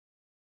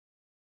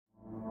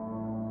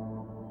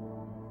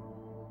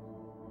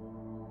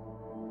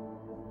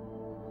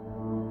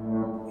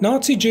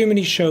Nazi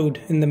Germany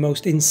showed in the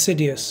most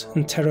insidious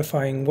and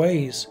terrifying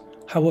ways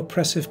how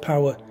oppressive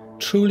power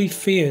truly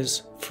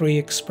fears free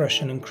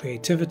expression and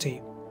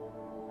creativity.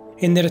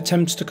 In their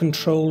attempts to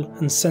control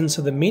and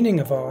censor the meaning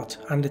of art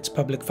and its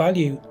public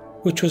value,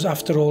 which was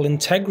after all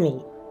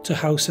integral to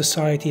how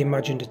society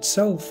imagined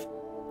itself,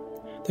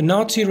 the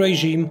Nazi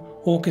regime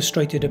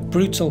orchestrated a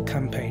brutal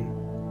campaign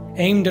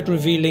aimed at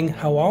revealing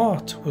how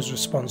art was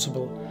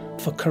responsible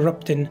for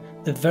corrupting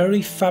the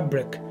very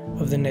fabric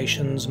of the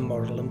nation's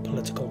moral and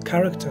political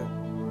character.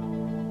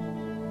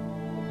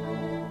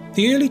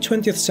 The early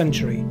 20th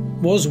century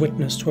was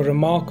witness to a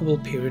remarkable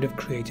period of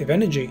creative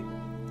energy,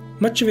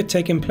 much of it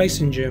taking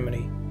place in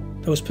Germany,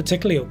 that was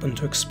particularly open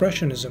to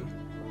expressionism.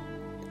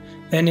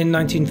 Then in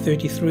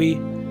 1933,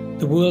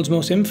 the world's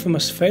most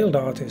infamous failed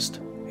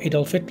artist,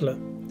 Adolf Hitler,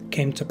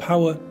 came to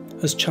power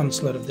as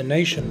Chancellor of the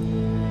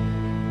nation.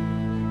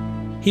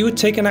 He would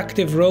take an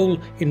active role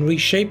in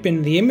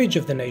reshaping the image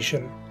of the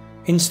nation,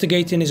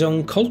 instigating his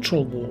own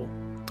cultural war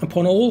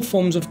upon all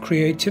forms of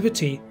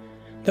creativity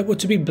that were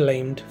to be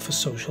blamed for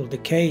social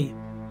decay.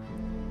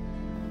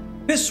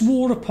 This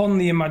war upon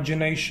the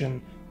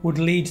imagination would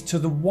lead to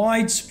the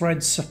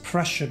widespread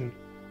suppression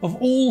of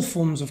all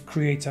forms of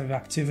creative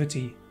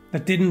activity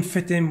that didn't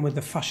fit in with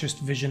the fascist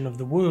vision of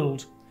the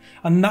world,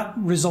 and that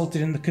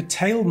resulted in the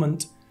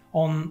curtailment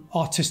on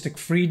artistic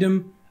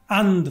freedom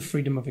and the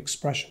freedom of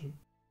expression.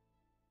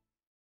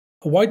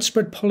 A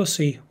widespread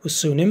policy was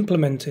soon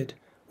implemented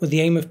with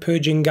the aim of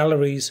purging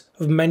galleries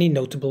of many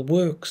notable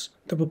works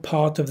that were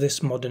part of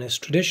this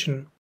modernist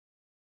tradition.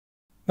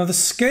 Now, the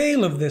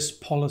scale of this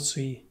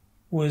policy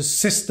was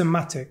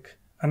systematic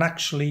and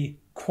actually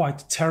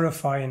quite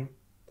terrifying.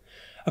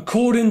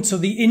 According to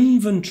the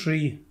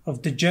inventory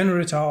of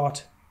degenerate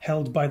art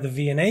held by the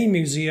V&A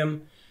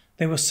Museum,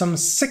 there were some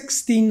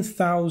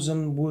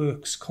 16,000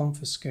 works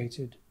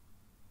confiscated.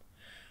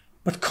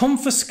 But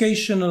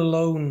confiscation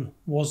alone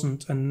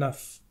wasn't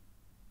enough.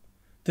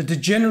 The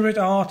degenerate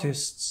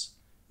artists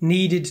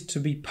needed to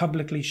be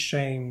publicly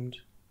shamed,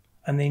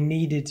 and they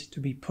needed to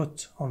be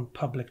put on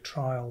public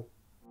trial.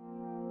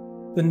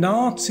 The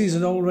Nazis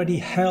had already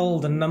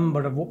held a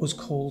number of what was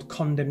called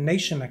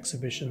condemnation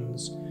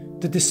exhibitions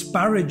to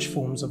disparage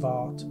forms of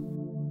art.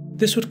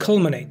 This would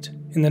culminate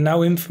in the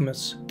now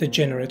infamous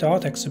Degenerate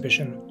Art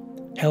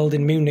exhibition, held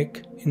in Munich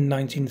in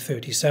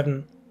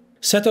 1937.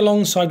 Set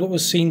alongside what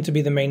was seen to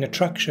be the main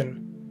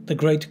attraction, the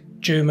great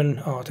German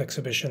art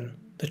exhibition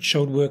that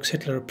showed works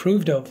Hitler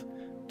approved of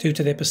due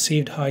to their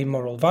perceived high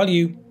moral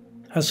value,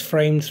 as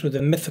framed through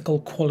the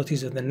mythical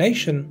qualities of the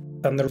nation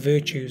and the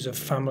virtues of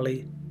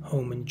family,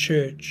 home and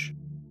church.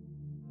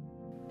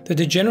 The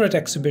Degenerate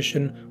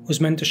exhibition was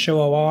meant to show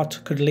how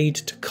art could lead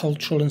to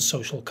cultural and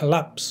social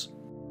collapse.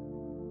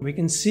 We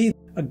can see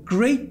a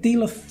great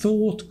deal of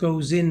thought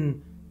goes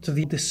in to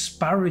the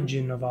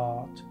disparaging of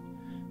art.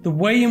 The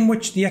way in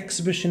which the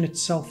exhibition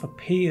itself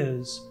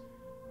appears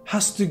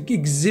has to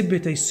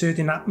exhibit a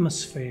certain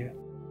atmosphere.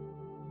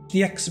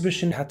 The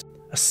exhibition had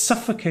a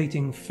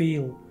suffocating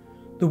feel.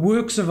 The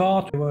works of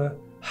art were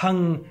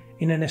hung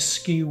in an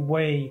askew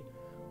way.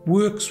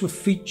 Works were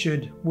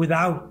featured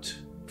without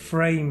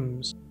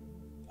frames.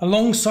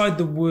 Alongside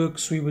the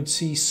works we would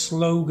see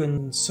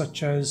slogans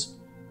such as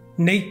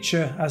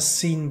 "Nature as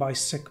seen by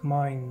sick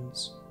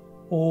minds"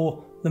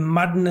 or "The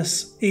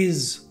madness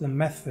is the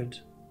method."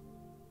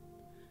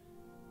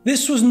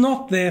 This was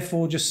not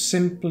therefore just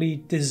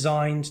simply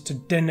designed to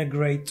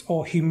denigrate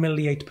or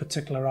humiliate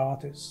particular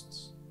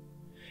artists.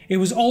 It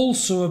was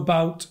also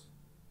about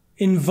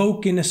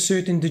invoking a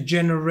certain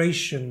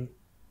degeneration,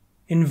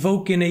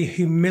 invoking a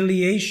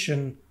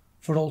humiliation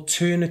for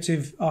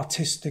alternative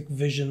artistic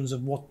visions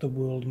of what the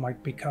world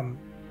might become.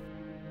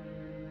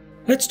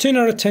 Let's turn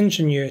our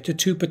attention here to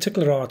two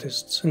particular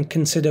artists and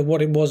consider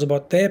what it was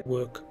about their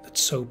work that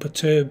so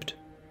perturbed.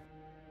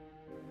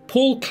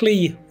 Paul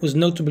Klee was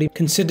notably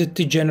considered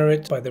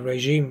degenerate by the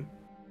regime.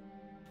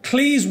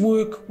 Klee's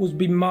work would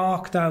be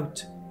marked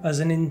out as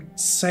an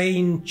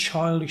insane,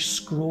 childish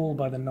scrawl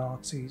by the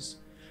Nazis,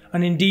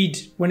 and indeed,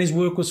 when his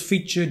work was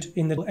featured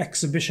in the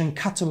exhibition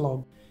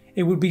catalogue,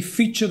 it would be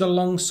featured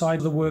alongside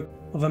the work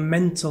of a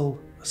mental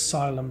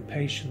asylum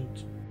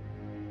patient.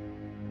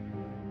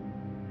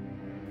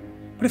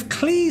 But if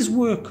Klee's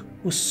work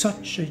was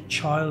such a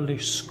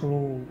childish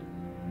scrawl,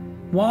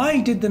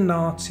 why did the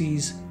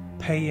Nazis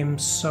pay him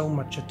so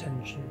much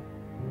attention?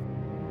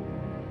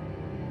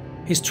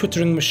 His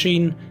twittering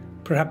machine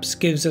perhaps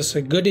gives us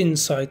a good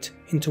insight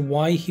into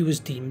why he was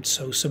deemed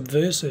so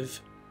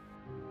subversive.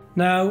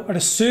 Now, at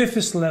a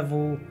surface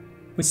level,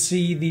 we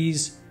see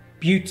these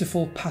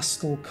beautiful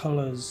pastel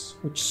colours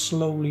which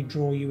slowly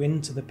draw you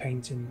into the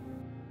painting.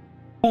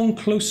 On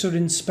closer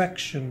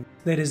inspection,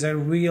 there is a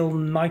real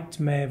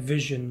nightmare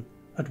vision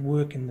at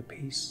work in the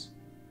piece.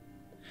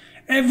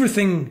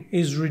 Everything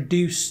is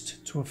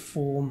reduced to a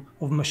form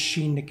of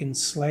machinic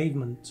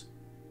enslavement.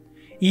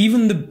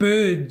 Even the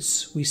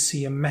birds we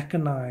see are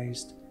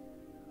mechanized,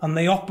 and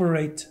they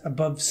operate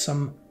above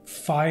some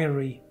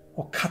fiery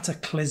or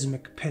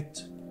cataclysmic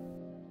pit.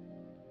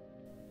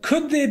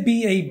 Could there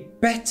be a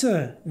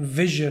better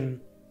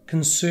vision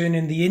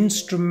concerning the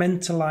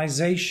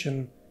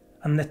instrumentalization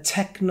and the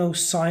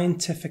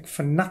techno-scientific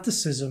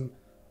fanaticism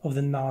of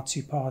the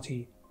Nazi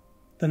Party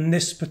than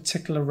this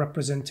particular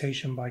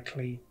representation by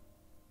Klee.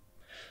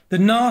 The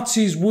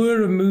Nazis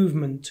were a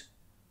movement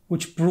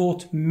which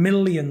brought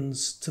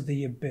millions to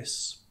the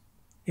abyss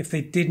if they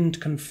didn't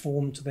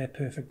conform to their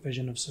perfect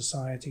vision of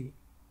society.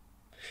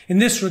 In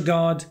this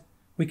regard,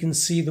 we can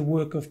see the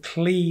work of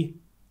Klee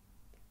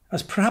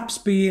as perhaps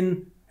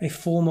being a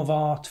form of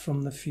art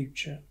from the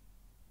future.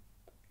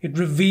 It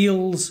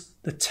reveals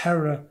the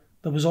terror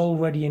that was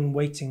already in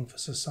waiting for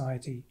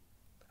society,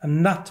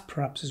 and that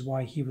perhaps is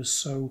why he was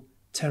so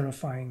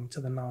terrifying to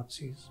the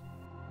Nazis.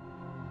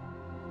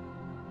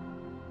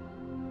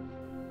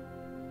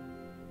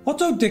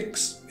 Otto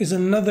Dix is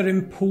another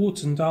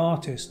important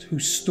artist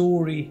whose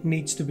story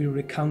needs to be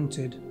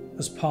recounted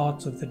as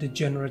part of the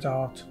Degenerate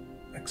Art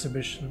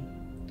exhibition.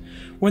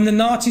 When the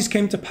Nazis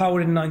came to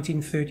power in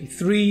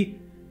 1933,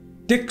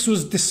 Dix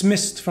was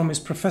dismissed from his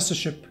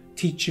professorship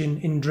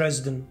teaching in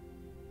Dresden.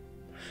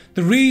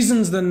 The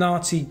reasons the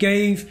Nazi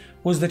gave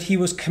was that he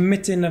was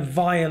committing a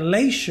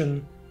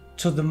violation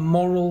to the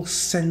moral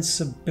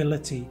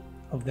sensibility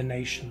of the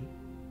nation.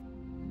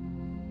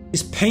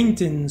 His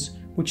paintings,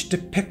 which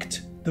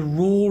depict the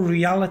raw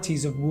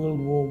realities of World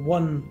War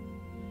I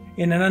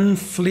in an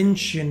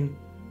unflinching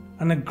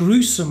and a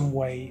gruesome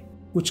way,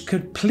 which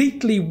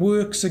completely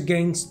works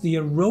against the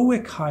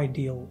heroic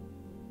ideal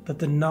that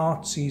the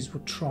Nazis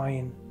were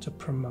trying to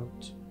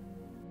promote.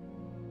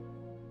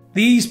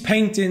 These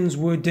paintings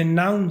were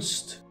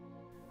denounced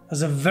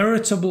as a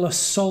veritable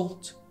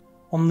assault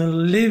on the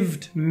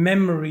lived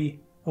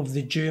memory of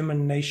the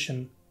German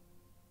nation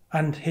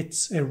and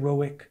its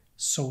heroic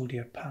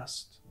soldier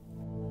past.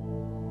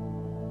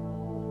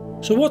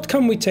 So what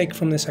can we take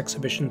from this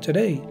exhibition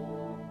today?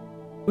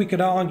 We could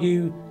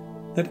argue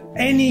that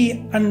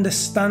any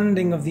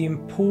understanding of the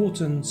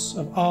importance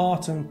of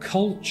art and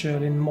culture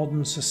in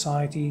modern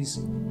societies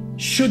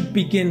should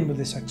begin with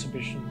this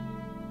exhibition.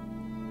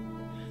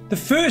 The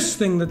first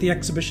thing that the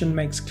exhibition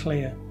makes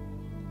clear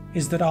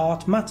is that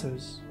art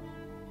matters.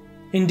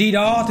 Indeed,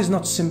 art is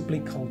not simply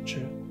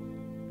culture.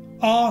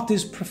 Art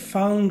is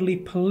profoundly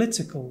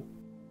political.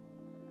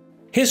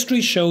 History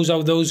shows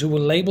how those who were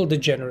labelled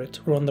degenerate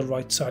were on the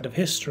right side of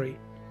history.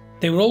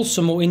 They were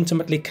also more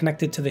intimately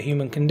connected to the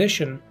human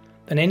condition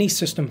than any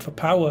system for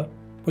power,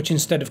 which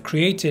instead of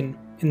creating,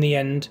 in the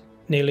end,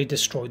 nearly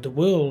destroyed the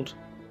world.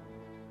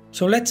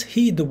 So let's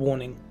heed the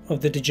warning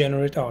of the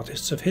degenerate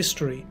artists of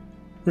history,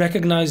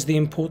 recognise the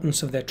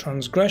importance of their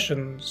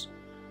transgressions,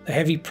 the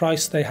heavy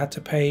price they had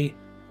to pay,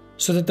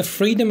 so that the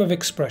freedom of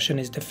expression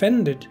is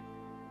defended,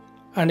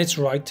 and its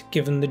right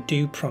given the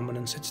due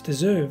prominence it's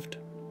deserved.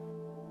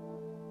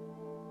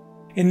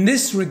 In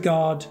this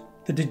regard,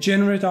 the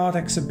Degenerate Art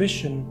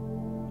exhibition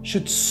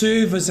should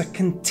serve as a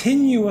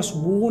continuous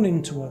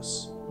warning to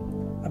us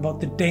about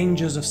the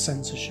dangers of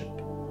censorship.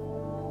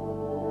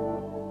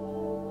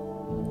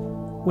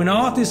 When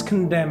art is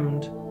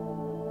condemned,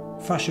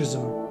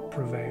 fascism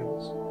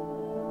prevails.